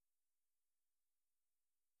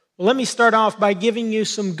Well, let me start off by giving you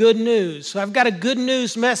some good news. So I've got a good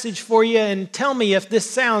news message for you, and tell me if this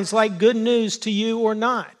sounds like good news to you or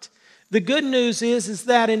not. The good news is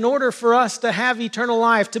that in order for us to have eternal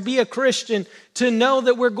life, to be a Christian, to know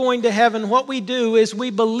that we're going to heaven, what we do is we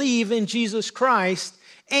believe in Jesus Christ.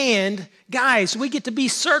 And guys, we get to be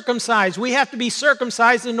circumcised. We have to be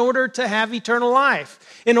circumcised in order to have eternal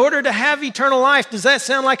life. In order to have eternal life, does that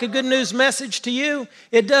sound like a good news message to you?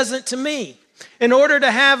 It doesn't to me. In order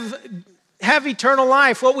to have eternal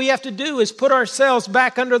life, what we have to do is put ourselves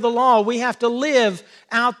back under the law. We have to live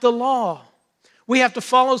out the law. We have to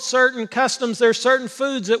follow certain customs. There are certain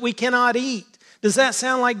foods that we cannot eat. Does that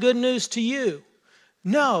sound like good news to you?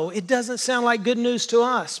 No, it doesn't sound like good news to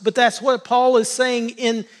us. But that's what Paul is saying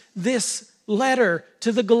in this letter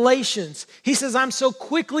to the Galatians. He says, I'm so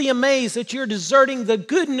quickly amazed that you're deserting the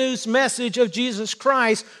good news message of Jesus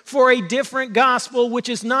Christ for a different gospel, which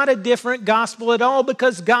is not a different gospel at all,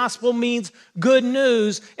 because gospel means good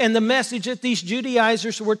news. And the message that these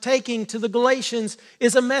Judaizers were taking to the Galatians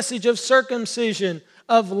is a message of circumcision,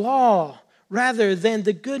 of law, rather than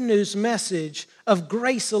the good news message of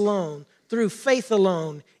grace alone, through faith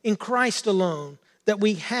alone, in Christ alone, that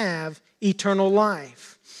we have eternal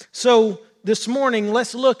life. So this morning,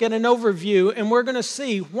 let's look at an overview, and we're going to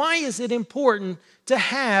see why is it important to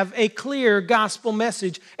have a clear gospel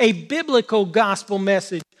message, a biblical gospel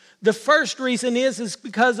message. The first reason is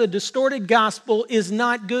because a distorted gospel is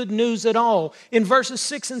not good news at all. In verses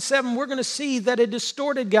 6 and 7, we're going to see that a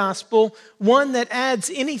distorted gospel, one that adds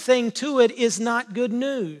anything to it, is not good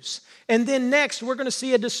news. And then next, we're going to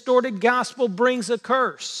see a distorted gospel brings a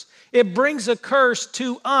curse. It brings a curse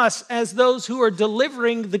to us as those who are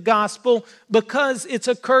delivering the gospel, because it's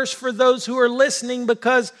a curse for those who are listening,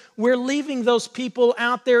 because we're leaving those people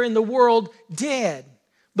out there in the world dead,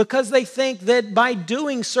 because they think that by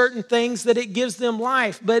doing certain things that it gives them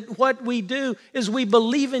life. But what we do is we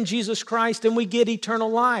believe in Jesus Christ and we get eternal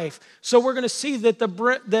life. So we're going to see that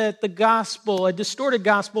the gospel, a distorted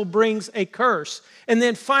gospel, brings a curse. And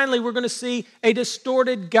then finally, we're going to see a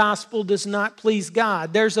distorted gospel does not please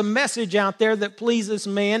God. There's a message out there that pleases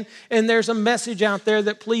man, and there's a message out there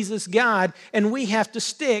that pleases God. And we have to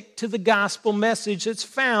stick to the gospel message that's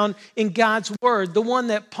found in God's word, the one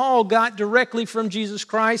that Paul got directly from Jesus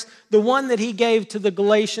Christ, the one that he gave to the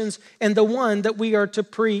Galatians, and the one that we are to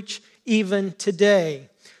preach even today.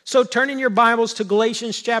 So turn in your Bibles to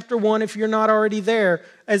Galatians chapter 1 if you're not already there.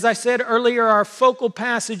 As I said earlier, our focal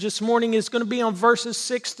passage this morning is going to be on verses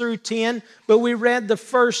 6 through 10, but we read the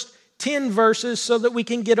first 10 verses so that we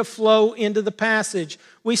can get a flow into the passage.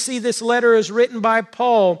 We see this letter is written by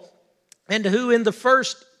Paul, and who in the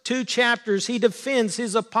first 2 chapters he defends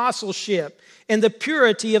his apostleship and the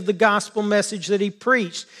purity of the gospel message that he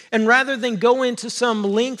preached. And rather than go into some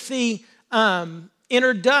lengthy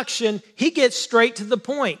introduction, he gets straight to the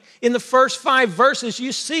point. In the first 5 verses,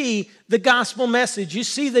 you see the gospel message. You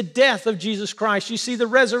see the death of Jesus Christ. You see the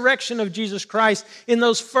resurrection of Jesus Christ in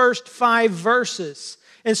those first 5 verses.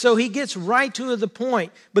 And so he gets right to the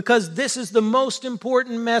point, because this is the most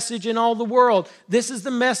important message in all the world. This is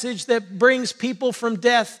the message that brings people from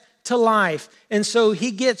death to life. And so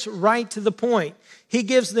he gets right to the point. He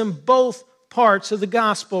gives them both parts of the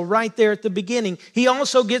gospel right there at the beginning. He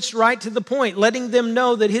also gets right to the point, letting them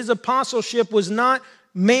know that his apostleship was not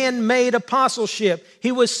man-made apostleship.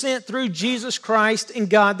 He was sent through Jesus Christ and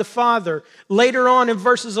God the Father. Later on in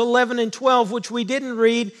verses 11 and 12, which we didn't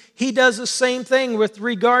read, he does the same thing with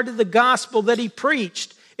regard to the gospel that he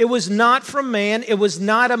preached. It was not from man. It was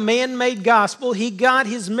not a man-made gospel. He got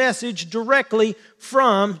his message directly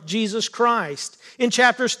from Jesus Christ. In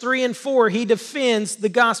chapters 3 and 4, he defends the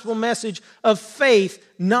gospel message of faith,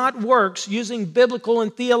 not works, using biblical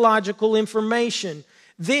and theological information.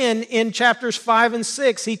 Then in chapters 5 and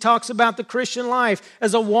 6, he talks about the Christian life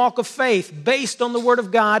as a walk of faith based on the Word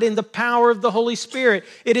of God and the power of the Holy Spirit.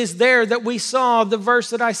 It is there that we saw the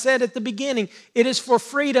verse that I said at the beginning. It is for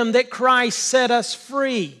freedom that Christ set us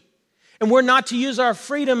free. And we're not to use our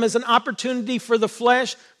freedom as an opportunity for the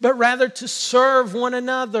flesh, but rather to serve one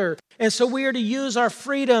another. And so we are to use our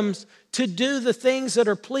freedoms to do the things that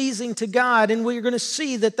are pleasing to God. And we're going to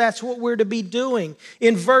see that that's what we're to be doing.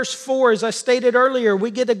 In verse 4, as I stated earlier,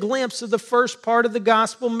 we get a glimpse of the first part of the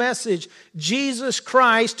gospel message. Jesus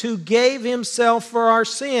Christ, who gave himself for our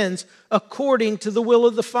sins according to the will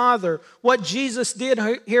of the Father. What Jesus did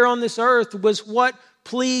here on this earth was what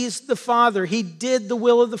pleased the Father. He did the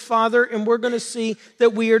will of the Father, and we're going to see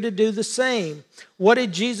that we are to do the same. What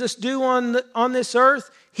did Jesus do on this earth?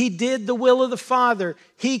 He did the will of the Father.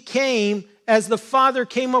 He came as the Father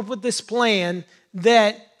came up with this plan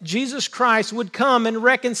that Jesus Christ would come and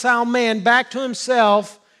reconcile man back to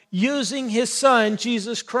himself using his son,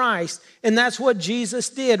 Jesus Christ. And that's what Jesus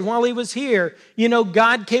did while he was here. You know,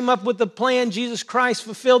 God came up with the plan, Jesus Christ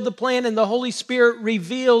fulfilled the plan, and the Holy Spirit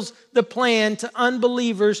reveals the plan to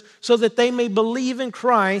unbelievers so that they may believe in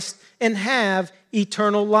Christ and have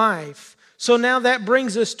eternal life. So now that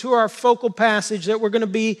brings us to our focal passage that we're going to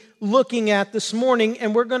be looking at this morning,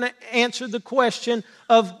 and we're going to answer the question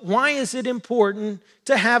of why is it important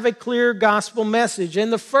to have a clear gospel message?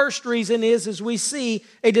 And the first reason is, as we see,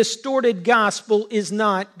 a distorted gospel is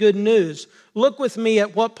not good news. Look with me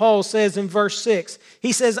at what Paul says in verse 6.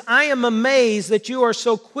 He says, I am amazed that you are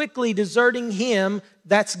so quickly deserting him,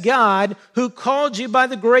 that's God, who called you by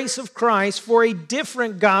the grace of Christ for a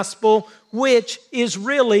different gospel, which is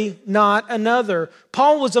really not another.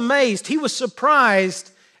 Paul was amazed. He was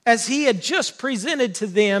surprised as he had just presented to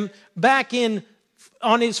them back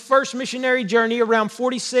on his first missionary journey around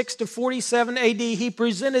 46 to 47 AD. He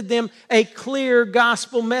presented them a clear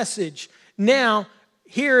gospel message. Now,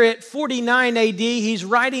 here at 49 AD, he's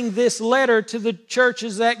writing this letter to the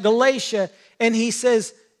churches at Galatia, and he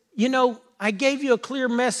says, you know, I gave you a clear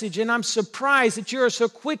message, and I'm surprised that you are so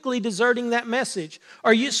quickly deserting that message.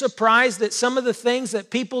 Are you surprised that some of the things that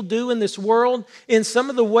people do in this world, in some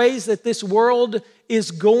of the ways that this world is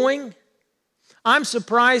going? I'm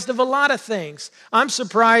surprised of a lot of things. I'm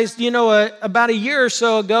surprised, about a year or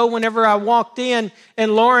so ago, whenever I walked in,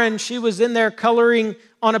 and Lauren, she was in there coloring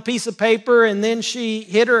on a piece of paper, and then she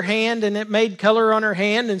hit her hand, and it made color on her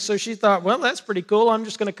hand, and so she thought, well, that's pretty cool. I'm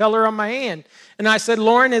just going to color on my hand. And I said,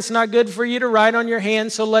 Lauren, it's not good for you to write on your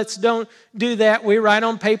hand, so let's don't do that. We write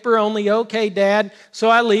on paper only. Okay, Dad. So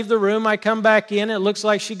I leave the room. I come back in. It looks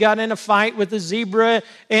like she got in a fight with a zebra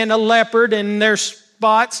and a leopard, and there's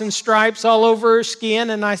spots and stripes all over her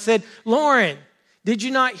skin. And I said, Lauren, did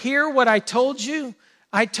you not hear what I told you?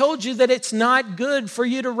 I told you that it's not good for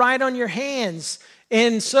you to write on your hands.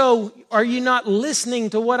 And so, are you not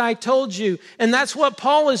listening to what I told you? And that's what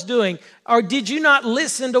Paul is doing. Or did you not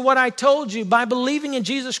listen to what I told you? By believing in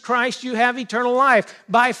Jesus Christ, you have eternal life.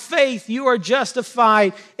 By faith, you are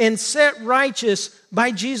justified and set righteous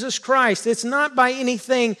by Jesus Christ. It's not by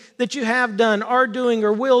anything that you have done, are doing,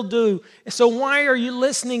 or will do. So why are you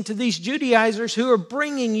listening to these Judaizers who are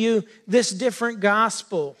bringing you this different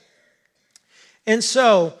gospel? And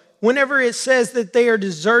so, whenever it says that they are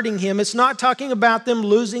deserting him, it's not talking about them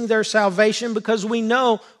losing their salvation, because we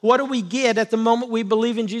know what do we get at the moment we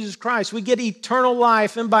believe in Jesus Christ? We get eternal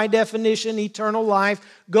life, and by definition, eternal life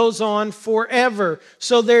goes on forever.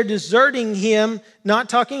 So they're deserting him, not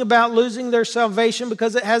talking about losing their salvation,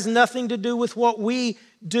 because it has nothing to do with what we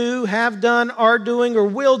do, have done, are doing, or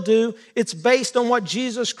will do. It's based on what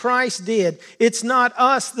Jesus Christ did. It's not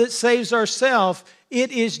us that saves ourselves.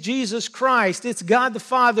 It is Jesus Christ. It's God the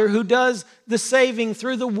Father who does the saving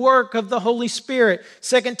through the work of the Holy Spirit.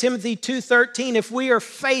 2 Timothy 2:13, if we are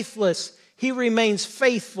faithless, he remains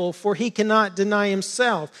faithful, for he cannot deny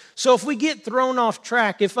himself. So if we get thrown off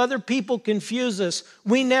track, if other people confuse us,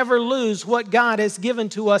 we never lose what God has given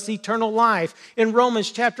to us, eternal life. In Romans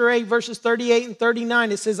chapter 8, verses 38 and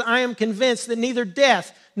 39, it says, I am convinced that neither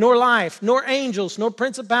death, nor life, nor angels, nor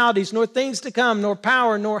principalities, nor things to come, nor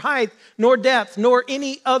power, nor height, nor depth, nor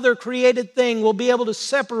any other created thing will be able to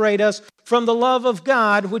separate us from the love of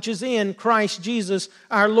God, which is in Christ Jesus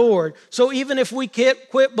our Lord. So even if we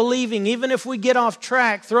quit believing, even if we get off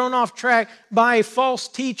track, thrown off track by false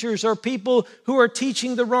teachers or people who are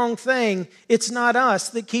teaching the wrong thing, it's not us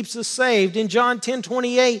that keeps us saved. In John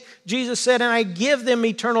 10:28, Jesus said, and I give them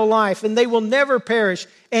eternal life, and they will never perish,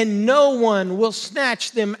 and no one will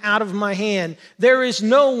snatch them out of my hand. There is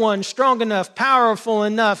no one strong enough, powerful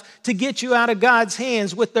enough to get you out of God's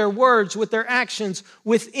hands with their words, with their actions,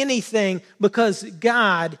 with anything, because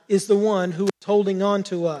God is the one who is holding on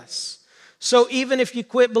to us. So even if you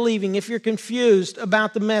quit believing, if you're confused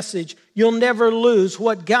about the message, you'll never lose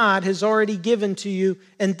what God has already given to you,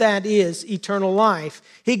 and that is eternal life.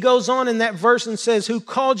 He goes on in that verse and says, who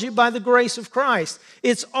called you by the grace of Christ?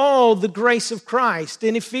 It's all the grace of Christ.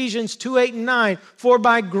 In Ephesians 2:8 and 9, for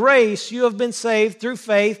by grace you have been saved through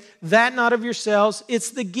faith, that not of yourselves, it's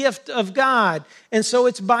the gift of God. And so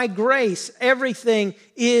it's by grace. Everything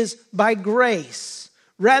is by grace,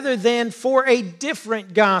 rather than for a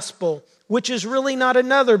different gospel, which is really not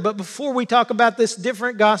another. But before we talk about this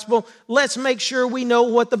different gospel, let's make sure we know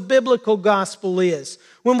what the biblical gospel is.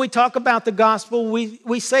 When we talk about the gospel,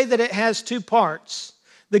 we say that it has two parts.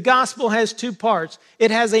 The gospel has two parts. It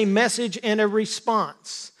has a message and a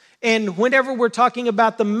response. And whenever we're talking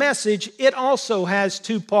about the message, it also has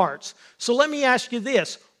two parts. So let me ask you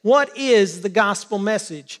this. what is the gospel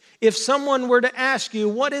message? If someone were to ask you,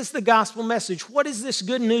 what is the gospel message? What is this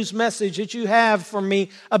good news message that you have for me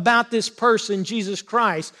about this person, Jesus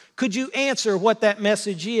Christ? Could you answer what that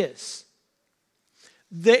message is?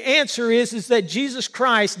 The answer is that Jesus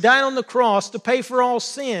Christ died on the cross to pay for all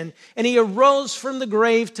sin, and he arose from the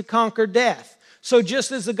grave to conquer death. So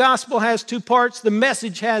just as the gospel has two parts, the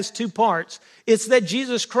message has two parts. It's that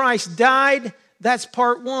Jesus Christ died, that's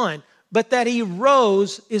part one. But that he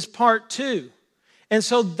rose is part two. And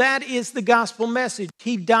so that is the gospel message.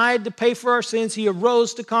 He died to pay for our sins. He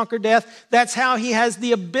arose to conquer death. That's how he has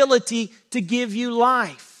the ability to give you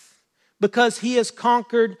life, because he has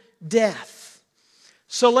conquered death.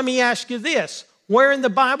 So let me ask you this. Where in the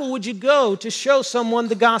Bible would you go to show someone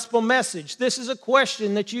the gospel message? This is a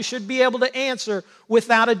question that you should be able to answer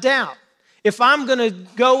without a doubt. If I'm going to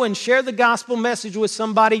go and share the gospel message with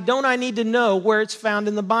somebody, don't I need to know where it's found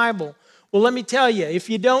in the Bible? Well, let me tell you, if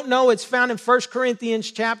you don't know, it's found in 1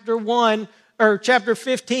 Corinthians chapter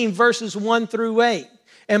 15, verses 1 through 8.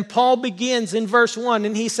 And Paul begins in verse 1,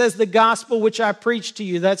 and he says, the gospel which I preached to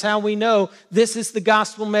you. That's how we know this is the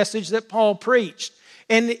gospel message that Paul preached.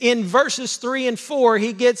 And in verses 3 and 4,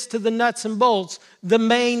 he gets to the nuts and bolts, the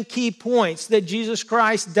main key points, that Jesus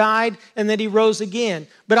Christ died and that he rose again.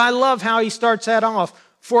 But I love how he starts that off.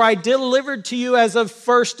 For I delivered to you as of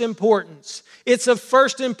first importance. It's of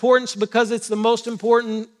first importance because it's the most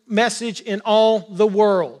important message in all the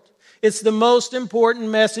world. It's the most important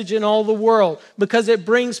message in all the world because it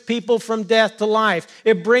brings people from death to life.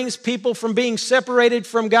 It brings people from being separated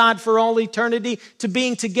from God for all eternity to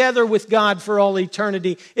being together with God for all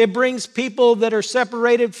eternity. It brings people that are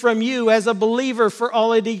separated from you as a believer for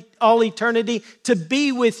all eternity to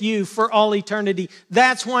be with you for all eternity.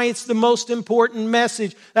 That's why it's the most important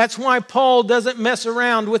message. That's why Paul doesn't mess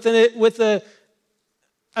around with a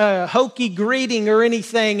hokey greeting or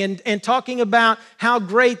anything and talking about how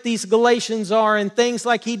great these Galatians are and things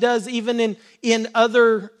like he does even in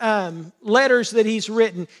other letters that he's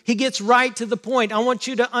written. He gets right to the point. I want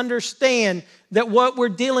you to understand that what we're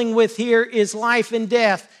dealing with here is life and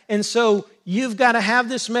death. And so you've got to have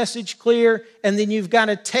this message clear, and then you've got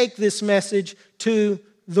to take this message to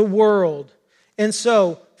the world. And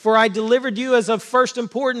so, for I delivered you as of first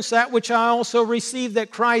importance that which I also received, that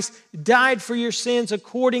Christ died for your sins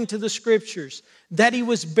according to the Scriptures, that he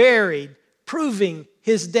was buried, proving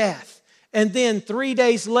his death. And then 3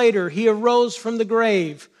 days later, he arose from the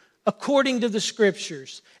grave according to the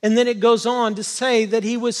Scriptures. And then it goes on to say that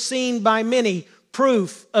he was seen by many,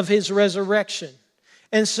 proof of his resurrection.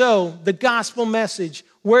 And so the gospel message,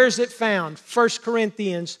 where is it found? 1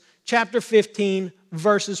 Corinthians chapter 15,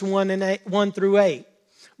 verses 1 through 8.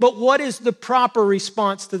 But what is the proper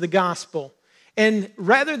response to the gospel? And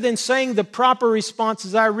rather than saying the proper response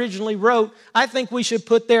as I originally wrote, I think we should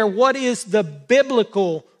put there, what is the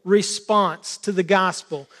biblical response to the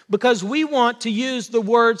gospel? Because we want to use the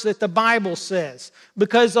words that the Bible says.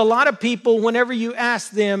 Because a lot of people, whenever you ask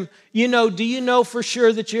them, do you know for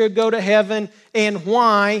sure that you'll go to heaven and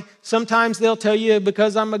why? Sometimes they'll tell you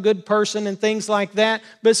because I'm a good person and things like that.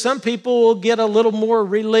 But some people will get a little more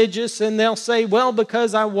religious and they'll say, well,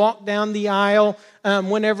 because I walked down the aisle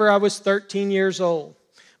whenever I was 13 years old.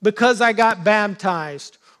 Because I got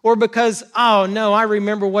baptized. Or because, I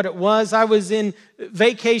remember what it was. I was in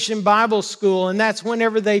vacation Bible school, and that's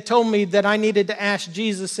whenever they told me that I needed to ask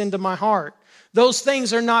Jesus into my heart. Those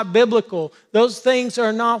things are not biblical. Those things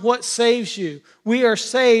are not what saves you. We are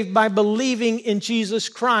saved by believing in Jesus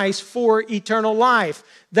Christ for eternal life.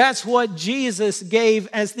 That's what Jesus gave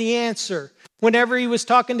as the answer. Whenever he was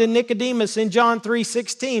talking to Nicodemus in John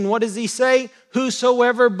 3:16, what does he say?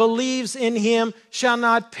 Whosoever believes in him shall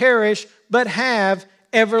not perish, but have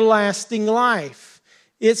everlasting life.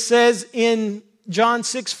 It says in John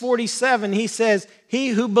 6:47, he says, he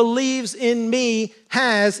who believes in me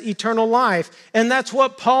has eternal life. And that's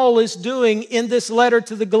what Paul is doing in this letter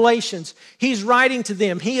to the Galatians. He's writing to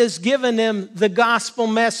them. He has given them the gospel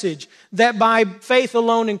message that by faith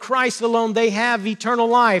alone in Christ alone, they have eternal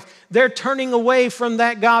life. They're turning away from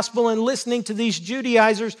that gospel and listening to these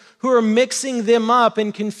Judaizers who are mixing them up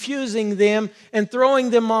and confusing them and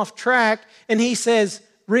throwing them off track. And he says,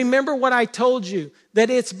 remember what I told you, that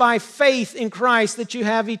it's by faith in Christ that you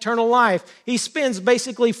have eternal life. He spends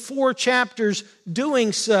basically 4 chapters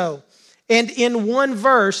doing so. And in one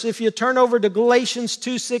verse, if you turn over to Galatians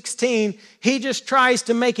 2:16, he just tries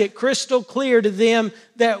to make it crystal clear to them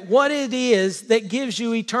that what it is that gives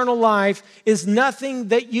you eternal life is nothing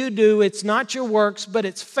that you do. It's not your works, but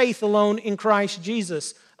it's faith alone in Christ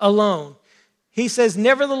Jesus alone. He says,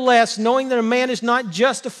 nevertheless, knowing that a man is not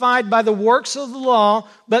justified by the works of the law,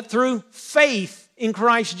 but through faith in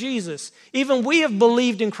Christ Jesus. Even we have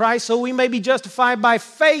believed in Christ, so we may be justified by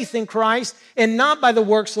faith in Christ and not by the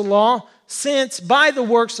works of the law, since by the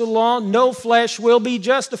works of the law no flesh will be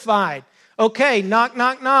justified. Okay, knock,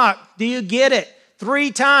 knock, knock. Do you get it?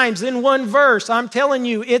 3 times in one verse. I'm telling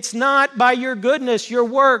you, it's not by your goodness, your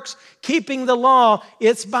works, keeping the law.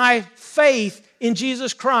 It's by faith in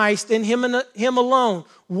Jesus Christ and Him alone.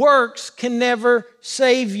 Works can never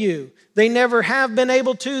save you. They never have been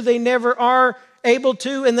able to, they never are able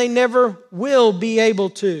to, and they never will be able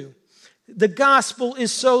to. The gospel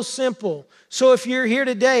is so simple. So if you're here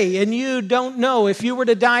today and you don't know, if you were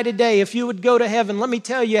to die today, if you would go to heaven, let me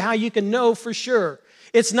tell you how you can know for sure.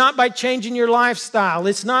 It's not by changing your lifestyle.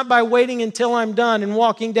 It's not by waiting until I'm done and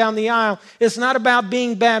walking down the aisle. It's not about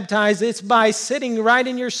being baptized. It's by sitting right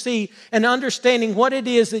in your seat and understanding what it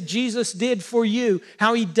is that Jesus did for you,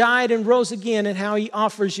 how He died and rose again, and how He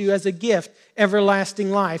offers you as a gift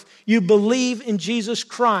everlasting life. You believe in Jesus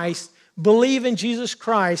Christ,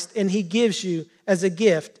 and He gives you as a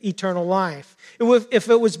gift eternal life. If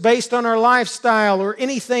it was based on our lifestyle or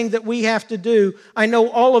anything that we have to do, I know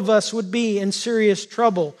all of us would be in serious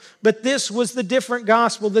trouble. But this was the different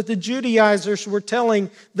gospel that the Judaizers were telling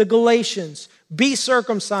the Galatians. Be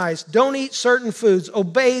circumcised, don't eat certain foods,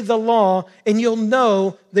 obey the law, and you'll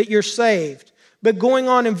know that you're saved. But going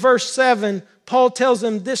on in verse 7, Paul tells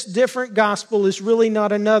them this different gospel is really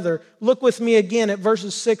not another. Look with me again at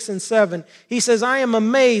verses 6 and 7. He says, I am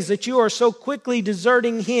amazed that you are so quickly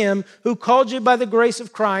deserting Him who called you by the grace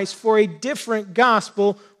of Christ for a different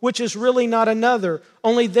gospel, which is really not another.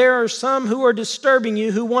 Only there are some who are disturbing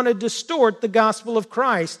you who want to distort the gospel of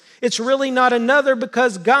Christ. It's really not another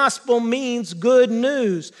because gospel means good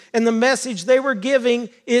news. And the message they were giving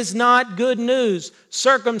is not good news.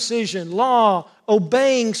 Circumcision, law,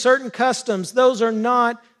 obeying certain customs, those are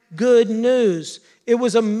not good news. It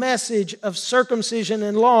was a message of circumcision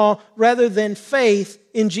and law rather than faith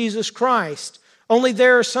in Jesus Christ. Only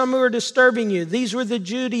there are some who are disturbing you. These were the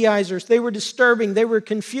Judaizers. They were disturbing, they were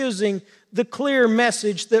confusing the clear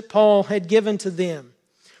message that Paul had given to them.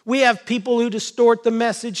 We have people who distort the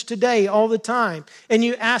message today all the time. And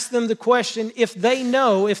you ask them the question if they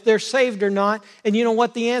know if they're saved or not. And you know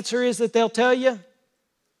what the answer is that they'll tell you?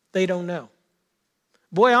 They don't know.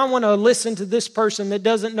 Boy, I want to listen to this person that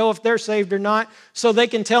doesn't know if they're saved or not so they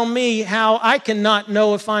can tell me how I cannot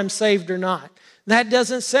know if I'm saved or not. That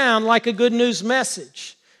doesn't sound like a good news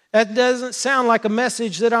message. That doesn't sound like a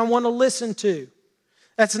message that I want to listen to.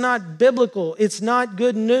 That's not biblical. It's not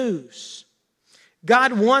good news.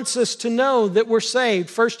 God wants us to know that we're saved.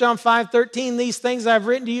 1 John 5:13, these things I've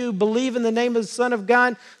written to you, believe in the name of the Son of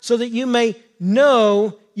God so that you may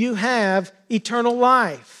know you have eternal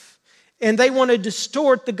life. And they want to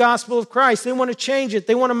distort the gospel of Christ. They want to change it.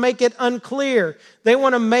 They want to make it unclear. They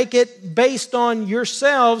want to make it based on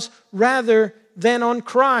yourselves rather than on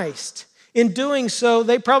Christ. In doing so,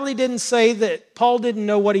 they probably didn't say that Paul didn't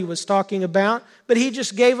know what he was talking about, but he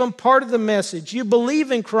just gave them part of the message. You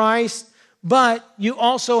believe in Christ, but you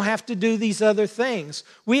also have to do these other things.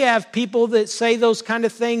 We have people that say those kind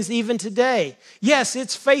of things even today. Yes,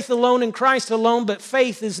 it's faith alone in Christ alone, but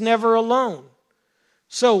faith is never alone.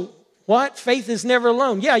 So, what? Faith is never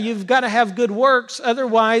alone. Yeah, you've got to have good works.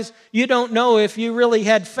 Otherwise, you don't know if you really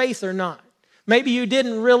had faith or not. Maybe you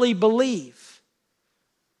didn't really believe.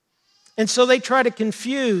 And so they try to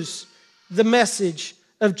confuse the message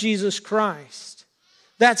of Jesus Christ.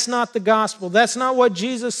 That's not the gospel. That's not what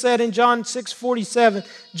Jesus said in John 6:47,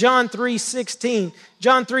 John 3:16.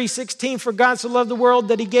 John 3:16, for God so loved the world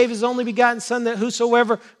that He gave His only begotten Son, that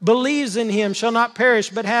whosoever believes in Him shall not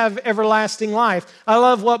perish but have everlasting life. I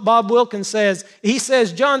love what Bob Wilkins says. He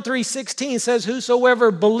says, John 3:16 says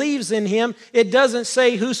whosoever believes in Him. It doesn't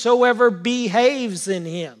say whosoever behaves in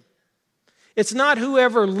Him. It's not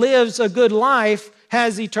whoever lives a good life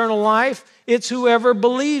has eternal life. It's whoever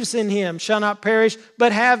believes in Him shall not perish,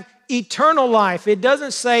 but have eternal life. It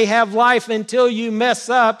doesn't say have life until you mess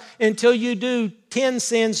up, until you do 10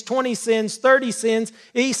 sins, 20 sins, 30 sins.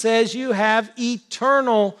 He says you have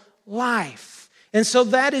eternal life. And so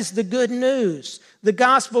that is the good news. The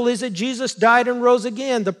gospel is that Jesus died and rose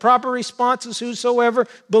again. The proper response is whosoever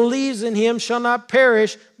believes in Him shall not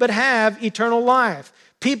perish, but have eternal life.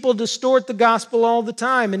 People distort the gospel all the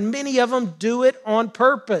time, and many of them do it on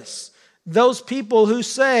purpose. Those people who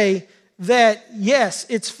say that, yes,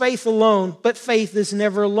 it's faith alone, but faith is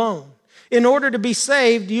never alone. In order to be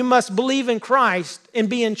saved, you must believe in Christ and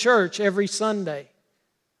be in church every Sunday.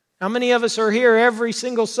 How many of us are here every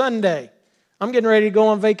single Sunday? I'm getting ready to go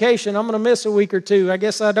on vacation. I'm going to miss a week or two. I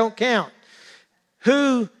guess I don't count.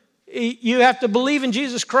 You have to believe in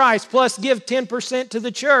Jesus Christ plus give 10% to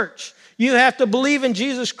the church. You have to believe in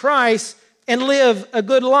Jesus Christ and live a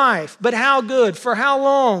good life. But how good? For how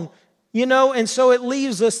long? And so it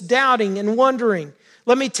leaves us doubting and wondering.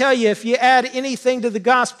 Let me tell you, if you add anything to the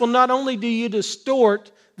gospel, not only do you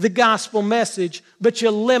distort the gospel message, but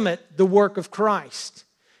you limit the work of Christ.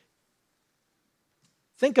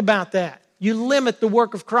 Think about that. You limit the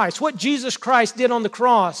work of Christ. What Jesus Christ did on the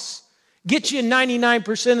cross gets you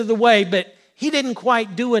 99% of the way, but He didn't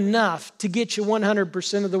quite do enough to get you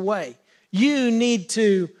 100% of the way. You need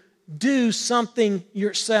to do something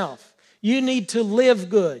yourself. You need to live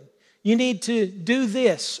good. You need to do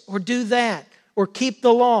this or do that or keep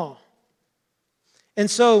the law. And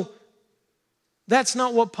so that's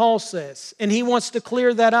not what Paul says, and he wants to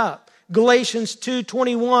clear that up. Galatians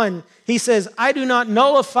 2:21, he says, I do not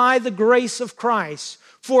nullify the grace of Christ,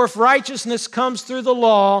 for if righteousness comes through the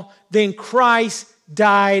law, then Christ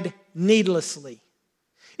died needlessly.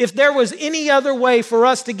 If there was any other way for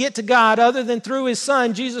us to get to God other than through His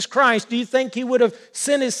Son, Jesus Christ, do you think He would have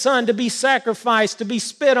sent His Son to be sacrificed, to be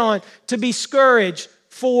spit on, to be scourged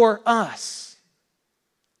for us?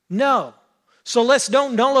 No. So let's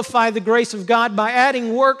don't nullify the grace of God by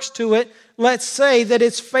adding works to it. Let's say that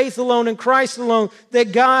it's faith alone in Christ alone,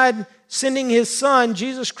 that God sending His Son,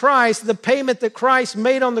 Jesus Christ, the payment that Christ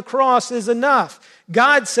made on the cross is enough.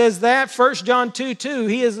 God says that, 1 John 2:2,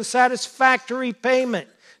 He is a satisfactory payment.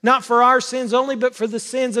 Not for our sins only, but for the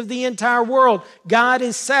sins of the entire world. God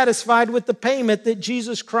is satisfied with the payment that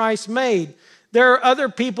Jesus Christ made. There are other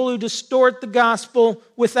people who distort the gospel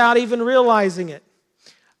without even realizing it.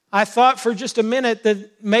 I thought for just a minute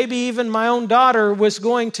that maybe even my own daughter was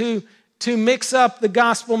going to mix up the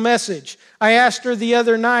gospel message. I asked her the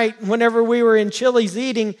other night whenever we were in Chili's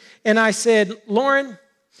eating, and I said, Lauren,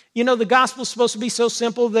 the gospel's supposed to be so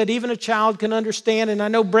simple that even a child can understand, and I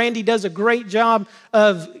know Brandy does a great job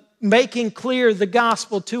of making clear the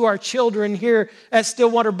gospel to our children here at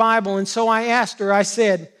Stillwater Bible. And so I asked her, I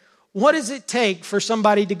said, what does it take for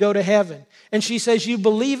somebody to go to heaven? And she says, you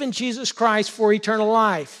believe in Jesus Christ for eternal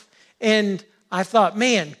life. And I thought,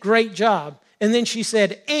 man, great job. And then she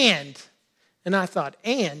said, and I thought,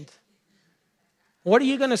 and? What are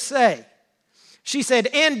you going to say? She said,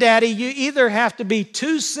 and Daddy, you either have to be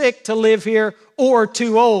too sick to live here or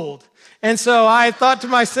too old. And so I thought to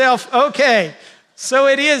myself, okay, so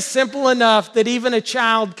it is simple enough that even a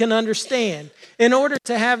child can understand. In order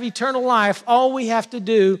to have eternal life, all we have to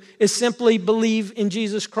do is simply believe in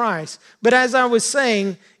Jesus Christ. But as I was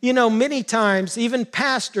saying, many times, even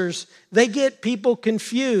pastors, they get people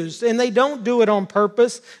confused, and they don't do it on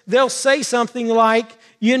purpose. They'll say something like,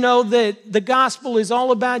 that the gospel is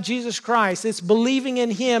all about Jesus Christ. It's believing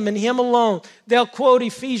in Him and Him alone. They'll quote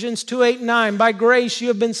Ephesians 2:8-9, by grace you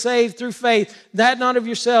have been saved through faith, that not of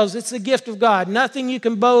yourselves. It's the gift of God. Nothing you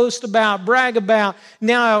can boast about, brag about.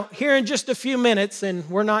 Now, here in just a few minutes, and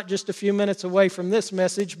we're not just a few minutes away from this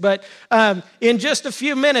message, but in just a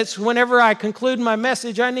few minutes, whenever I conclude my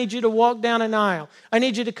message, I need you to walk down an aisle. I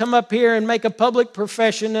need you to come up here and make a public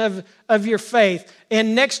profession of your faith.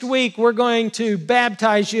 And next week, we're going to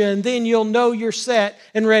baptize you, and then you'll know you're set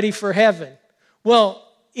and ready for heaven. Well,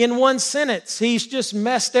 in one sentence, he's just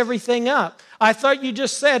messed everything up. I thought you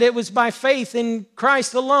just said it was by faith in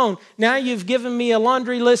Christ alone. Now you've given me a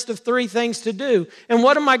laundry list of 3 things to do. And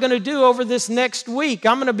what am I going to do over this next week?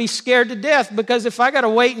 I'm going to be scared to death, because if I got to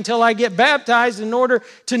wait until I get baptized in order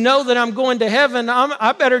to know that I'm going to heaven,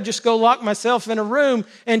 I better just go lock myself in a room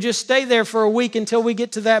and just stay there for a week until we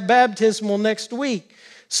get to that baptismal next week.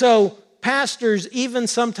 So pastors, even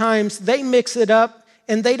sometimes, they mix it up,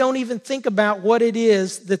 and they don't even think about what it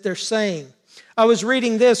is that they're saying. I was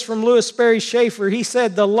reading this from Louis Sperry Schaefer. He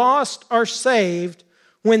said, the lost are saved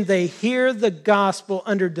when they hear the gospel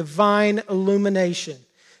under divine illumination.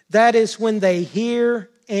 That is when they hear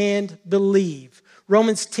and believe.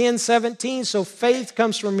 Romans 10:17, so faith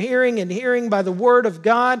comes from hearing, and hearing by the word of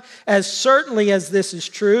God. As certainly as this is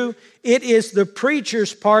true, it is the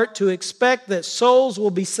preacher's part to expect that souls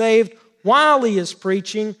will be saved while he is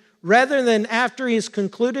preaching, rather than after he has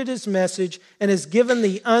concluded his message and has given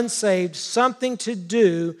the unsaved something to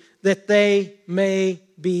do that they may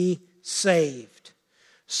be saved.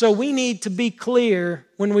 So we need to be clear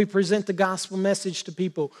when we present the gospel message to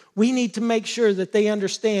people. We need to make sure that they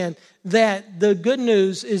understand that the good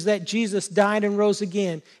news is that Jesus died and rose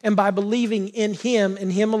again. And by believing in Him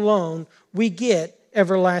and Him alone, we get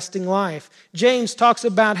everlasting life. James talks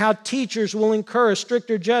about how teachers will incur a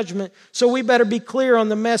stricter judgment, so we better be clear on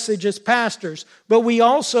the message as pastors. But we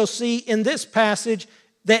also see in this passage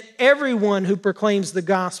that everyone who proclaims the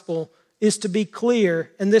gospel is to be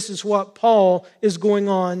clear, and this is what Paul is going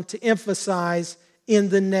on to emphasize in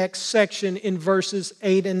the next section in verses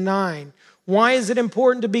 8 and 9. Why is it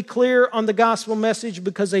important to be clear on the gospel message?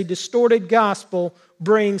 Because a distorted gospel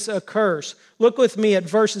brings a curse. Look with me at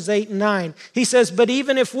verses 8 and 9. He says, "But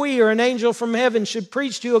even if we or an angel from heaven should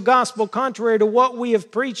preach to you a gospel contrary to what we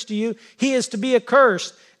have preached to you, he is to be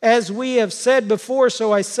accursed. As we have said before,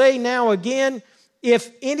 so I say now again, if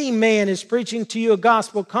any man is preaching to you a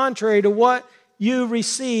gospel contrary to what you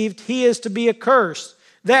received, he is to be accursed."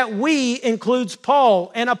 That "we" includes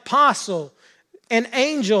Paul, an apostle, an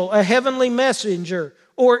angel, a heavenly messenger,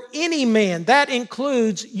 or any man. That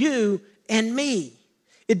includes you and me.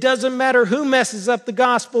 It doesn't matter who messes up the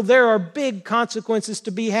gospel. There are big consequences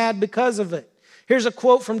to be had because of it. Here's a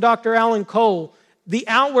quote from Dr. Alan Cole. "The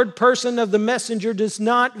outward person of the messenger does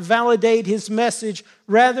not validate his message.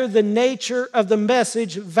 Rather, the nature of the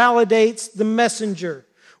message validates the messenger."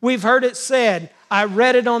 We've heard it said, "I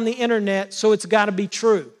read it on the internet, so it's got to be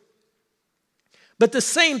true." But the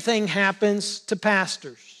same thing happens to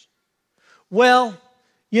pastors. "Well,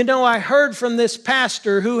 you know, I heard from this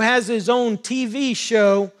pastor who has his own TV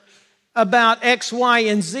show about X, Y,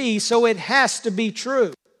 and Z, so it has to be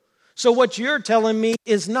true. So what you're telling me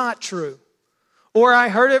is not true." Or "I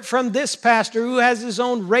heard it from this pastor who has his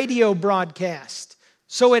own radio broadcast,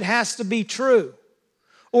 so it has to be true."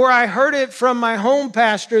 Or "I heard it from my home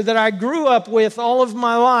pastor that I grew up with all of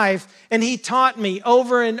my life, and he taught me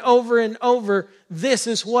over and over and over, this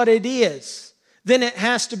is what it is. Then it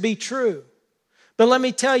has to be true." But let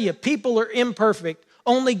me tell you, people are imperfect.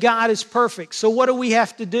 Only God is perfect. So what do we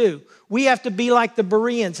have to do? We have to be like the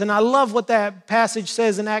Bereans. And I love what that passage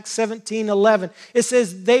says in Acts 17:11. It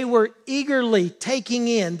says they were eagerly taking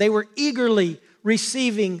in, they were eagerly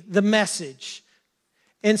receiving the message.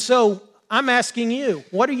 And so I'm asking you,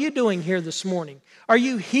 what are you doing here this morning? Are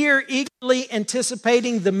you here eagerly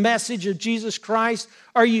anticipating the message of Jesus Christ?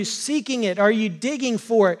 Are you seeking it? Are you digging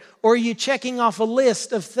for it? Or are you checking off a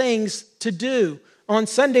list of things to do? On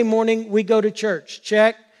Sunday morning, we go to church.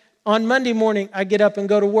 Check. On Monday morning, I get up and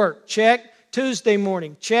go to work. Check. Tuesday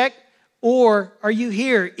morning. Check. Or are you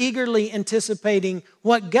here eagerly anticipating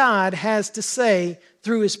what God has to say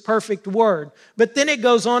through His perfect word? But then it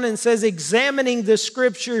goes on and says, examining the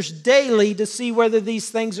scriptures daily to see whether these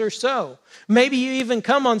things are so. Maybe you even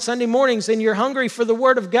come on Sunday mornings and you're hungry for the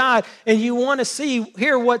word of God and you want to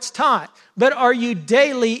hear what's taught. But are you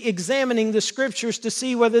daily examining the scriptures to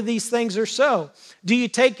see whether these things are so? Do you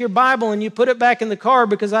take your Bible and you put it back in the car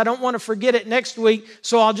because I don't want to forget it next week,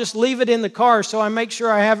 so I'll just leave it in the car so I make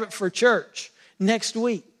sure I have it for church next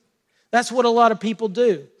week? That's what a lot of people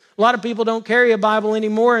do. A lot of people don't carry a Bible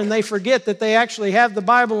anymore, and they forget that they actually have the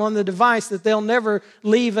Bible on the device that they'll never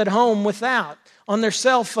leave at home without, on their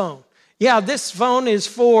cell phone. Yeah, this phone is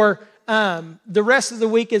for the rest of the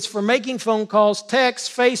week. It's for making phone calls,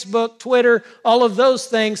 text, Facebook, Twitter, all of those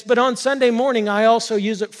things. But on Sunday morning, I also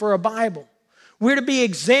use it for a Bible. We're to be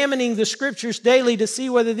examining the scriptures daily to see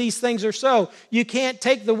whether these things are so. You can't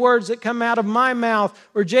take the words that come out of my mouth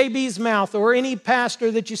or JB's mouth or any pastor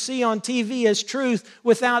that you see on TV as truth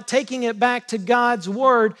without taking it back to God's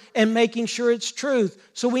word and making sure it's truth.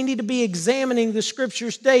 So we need to be examining the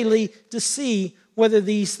scriptures daily to see whether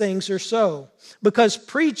these things are so. Because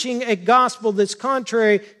preaching a gospel that's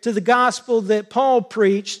contrary to the gospel that Paul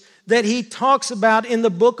preached, that he talks about in the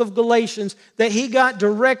book of Galatians, that he got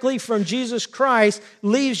directly from Jesus Christ,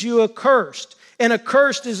 leaves you accursed. And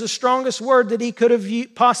accursed is the strongest word that he could have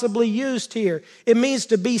possibly used here. It means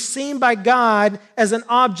to be seen by God as an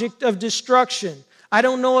object of destruction. I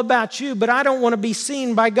don't know about you, but I don't want to be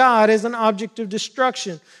seen by God as an object of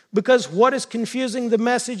destruction. Because what does confusing the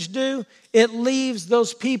message do? It leaves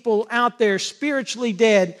those people out there spiritually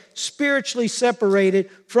dead, spiritually separated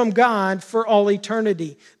from God for all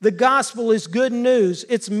eternity. The gospel is good news.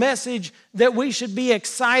 It's a message that we should be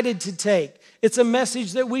excited to take. It's a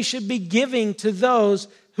message that we should be giving to those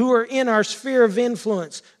who are in our sphere of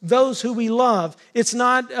influence, those who we love. It's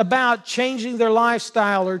not about changing their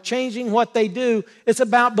lifestyle or changing what they do. It's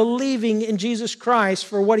about believing in Jesus Christ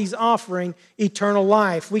for what He's offering, eternal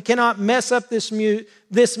life. We cannot mess up this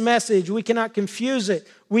message. We cannot confuse it.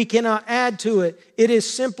 We cannot add to it. It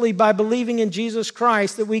is simply by believing in Jesus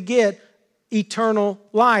Christ that we get eternal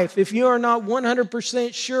life. If you are not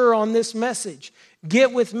 100% sure on this message,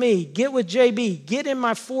 get with me, get with JB, get in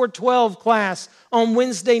my 412 class on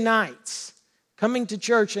Wednesday nights. Coming to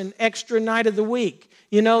church an extra night of the week.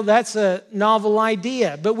 You know, that's a novel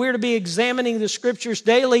idea, but we're to be examining the scriptures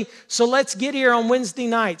daily. So let's get here on Wednesday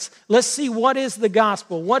nights. Let's see what is the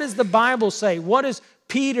gospel. What does the Bible say? What does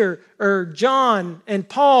Peter or John and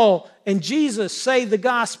Paul and Jesus say the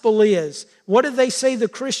gospel is? What do they say the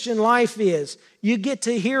Christian life is? You get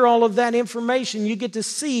to hear all of that information. You get to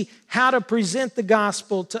see how to present the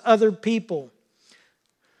gospel to other people.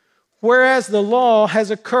 Whereas the law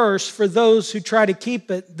has a curse for those who try to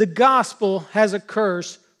keep it, the gospel has a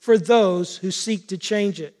curse for those who seek to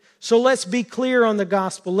change it. So let's be clear on the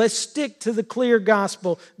gospel. Let's stick to the clear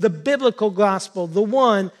gospel, the biblical gospel, the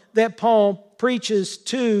one that Paul preaches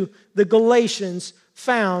to the Galatians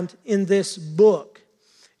found in this book.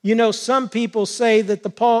 You know, some people say that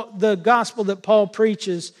the gospel that Paul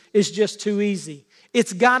preaches is just too easy.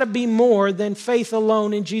 It's got to be more than faith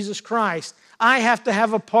alone in Jesus Christ. I have to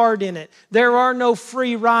have a part in it. There are no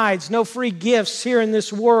free rides, no free gifts here in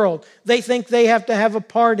this world. They think they have to have a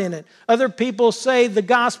part in it. Other people say the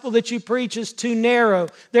gospel that you preach is too narrow.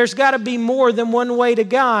 There's got to be more than one way to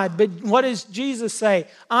God. But what does Jesus say?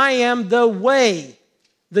 I am the way,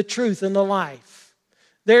 the truth, and the life.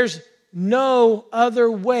 There's no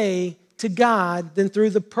other way to God than through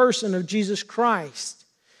the person of Jesus Christ.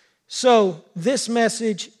 So this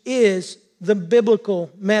message is the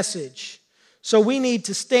biblical message. So we need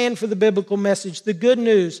to stand for the biblical message, the good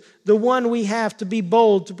news, the one we have to be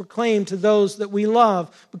bold to proclaim to those that we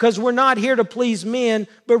love. Because we're not here to please men,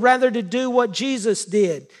 but rather to do what Jesus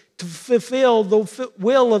did, to fulfill the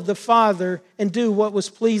will of the Father and do what was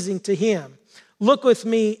pleasing to Him. Look with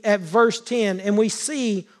me at verse 10, and we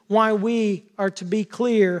see why we are to be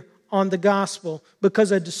clear on the gospel,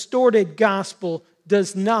 because a distorted gospel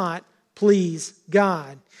does not please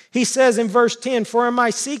God. He says in verse 10, "For am I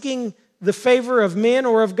seeking the favor of men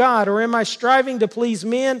or of God? Or am I striving to please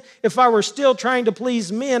men? If I were still trying to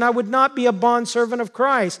please men, I would not be a bondservant of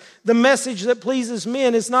Christ. The message that pleases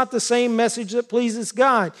men is not the same message that pleases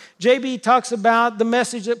God." JB talks about the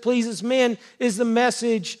message that pleases men is the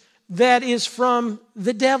message that is from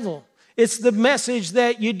the devil. It's the message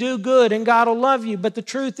that you do good and God will love you. But the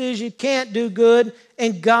truth is you can't do good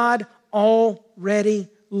and God already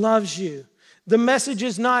loves you. The message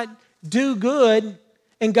is not do good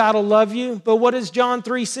and God will love you. But what does John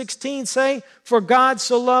 3:16 say? For God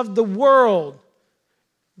so loved the world.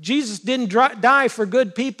 Jesus didn't die for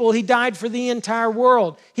good people. He died for the entire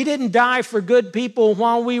world. He didn't die for good people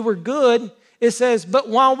while we were good. It says, but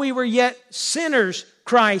while we were yet sinners,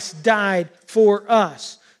 Christ died for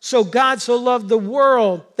us. So God so loved the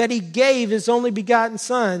world that He gave His only begotten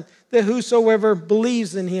Son, that whosoever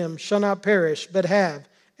believes in Him shall not perish, but have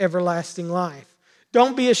everlasting life.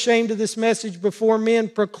 Don't be ashamed of this message before men.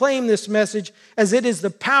 Proclaim this message as it is the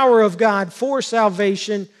power of God for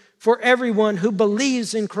salvation for everyone who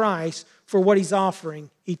believes in Christ for what He's offering,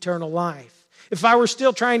 eternal life. If I were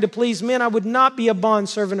still trying to please men, I would not be a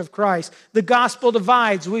bondservant of Christ. The gospel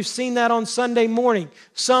divides. We've seen that on Sunday morning.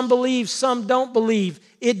 Some believe, some don't believe.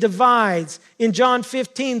 It divides. In John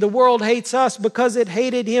 15, the world hates us because it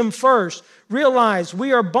hated Him first. Realize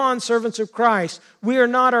we are bondservants of Christ. We are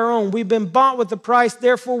not our own. We've been bought with a price.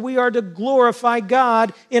 Therefore, we are to glorify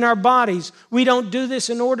God in our bodies. We don't do this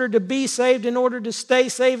in order to be saved, in order to stay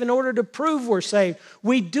saved, in order to prove we're saved.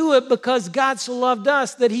 We do it because God so loved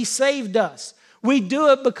us that He saved us. We do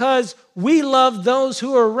it because we love those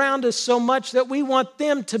who are around us so much that we want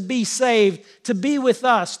them to be saved, to be with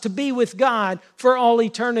us, to be with God for all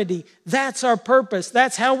eternity. That's our purpose.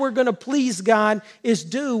 That's how we're going to please God, is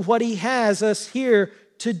do what He has us here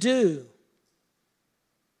to do.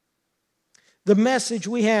 The message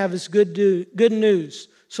we have is good news,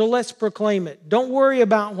 so let's proclaim it. Don't worry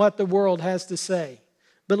about what the world has to say,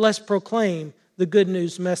 but let's proclaim the good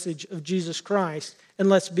news message of Jesus Christ, and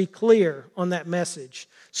let's be clear on that message.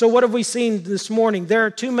 So what have we seen this morning? There are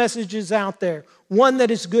two messages out there, one that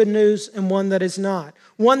is good news and one that is not.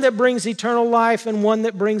 One that brings eternal life and one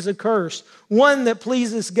that brings a curse. One that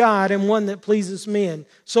pleases God and one that pleases men.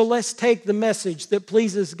 So let's take the message that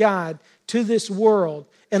pleases God to this world,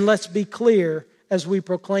 and let's be clear as we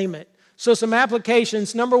proclaim it. So some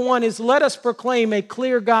applications. Number one is let us proclaim a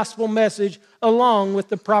clear gospel message along with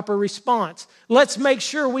the proper response. Let's make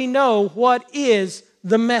sure we know what is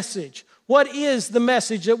the message. What is the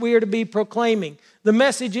message that we are to be proclaiming? The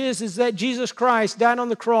message is that Jesus Christ died on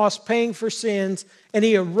the cross paying for sins, and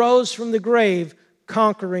He arose from the grave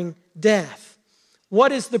conquering death.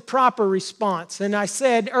 What is the proper response? And I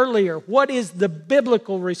said earlier, what is the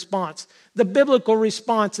biblical response? The biblical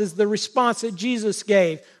response is the response that Jesus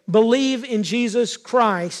gave. Believe in Jesus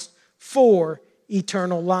Christ for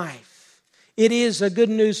eternal life. It is a good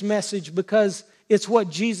news message because it's what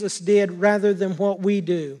Jesus did rather than what we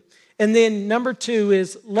do. And then number two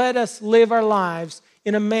is let us live our lives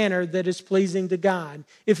in a manner that is pleasing to God.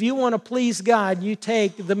 If you want to please God, you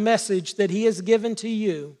take the message that He has given to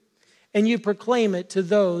you and you proclaim it to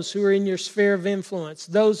those who are in your sphere of influence,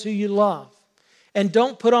 those who you love. And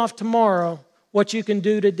don't put off tomorrow what you can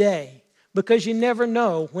do today, because you never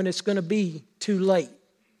know when it's going to be too late.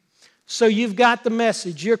 So you've got the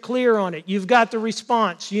message. You're clear on it. You've got the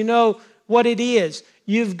response. You know what it is.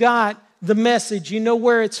 You've got the message. You know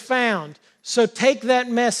where it's found. So take that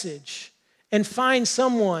message and find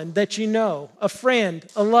someone that you know, a friend,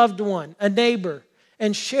 a loved one, a neighbor,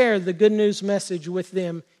 and share the good news message with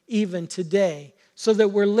them even today, so that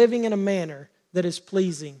we're living in a manner that is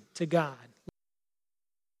pleasing to God.